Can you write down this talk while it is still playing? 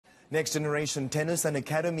Next Generation Tennis and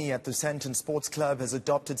Academy at the Sandton Sports Club has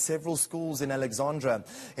adopted several schools in Alexandra,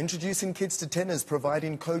 introducing kids to tennis,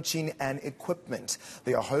 providing coaching and equipment.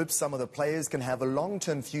 There are hopes some of the players can have a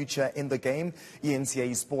long-term future in the game.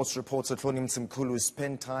 ENCA Sports reporter Tlonim Simkulu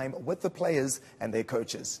spent time with the players and their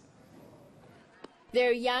coaches.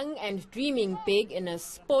 They're young and dreaming big in a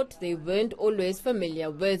sport they weren't always familiar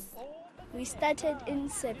with. We started in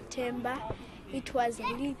September. It was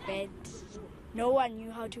really bad. No one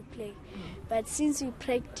knew how to play. But since we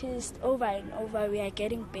practiced over and over, we are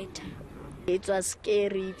getting better. It was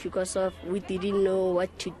scary because we didn't know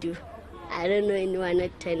what to do. I don't know anyone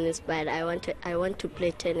at tennis, but I want to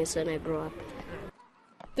play tennis when I grow up.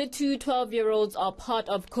 The two 12-year-olds are part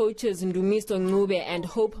of coaches Ndumiso Ncube and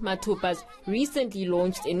Hope Matupa's recently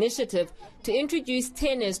launched initiative to introduce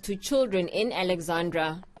tennis to children in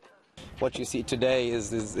Alexandra. What you see today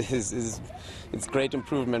is it's great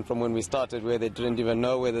improvement from when we started, where they didn't even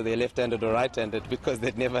know whether they're left-handed or right-handed because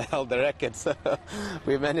they'd never held the racket. So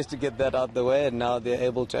we managed to get that out the way, and now they're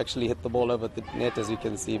able to actually hit the ball over the net, as you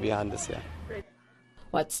can see behind us here.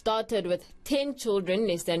 What started with 10 children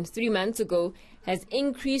less than 3 months ago has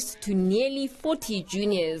increased to nearly 40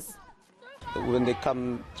 juniors. When they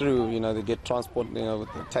come through, they get transport,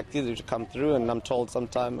 with the taxis which come through, and I'm told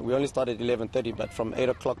sometime, we only started at 11:30, but from 8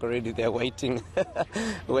 o'clock already they're waiting,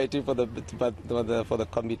 waiting for the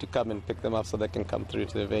combi to come and pick them up so they can come through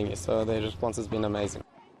to the venue. So their response has been amazing.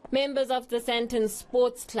 Members of the Sandton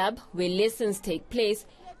Sports Club, where lessons take place,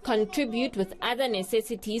 contribute with other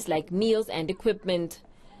necessities like meals and equipment.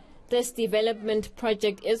 This development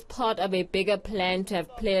project is part of a bigger plan to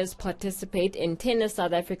have players participate in Tennis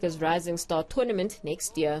South Africa's Rising Star tournament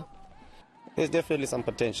next year. There's definitely some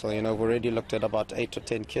potential. We've already looked at about 8 to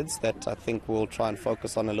 10 kids that I think we'll try and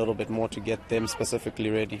focus on a little bit more to get them specifically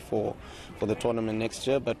ready for the tournament next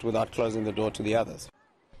year, but without closing the door to the others.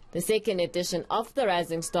 The second edition of the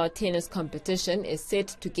Rising Star tennis competition is set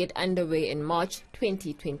to get underway in March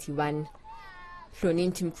 2021.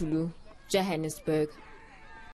 Tlonim Simkulu, Johannesburg.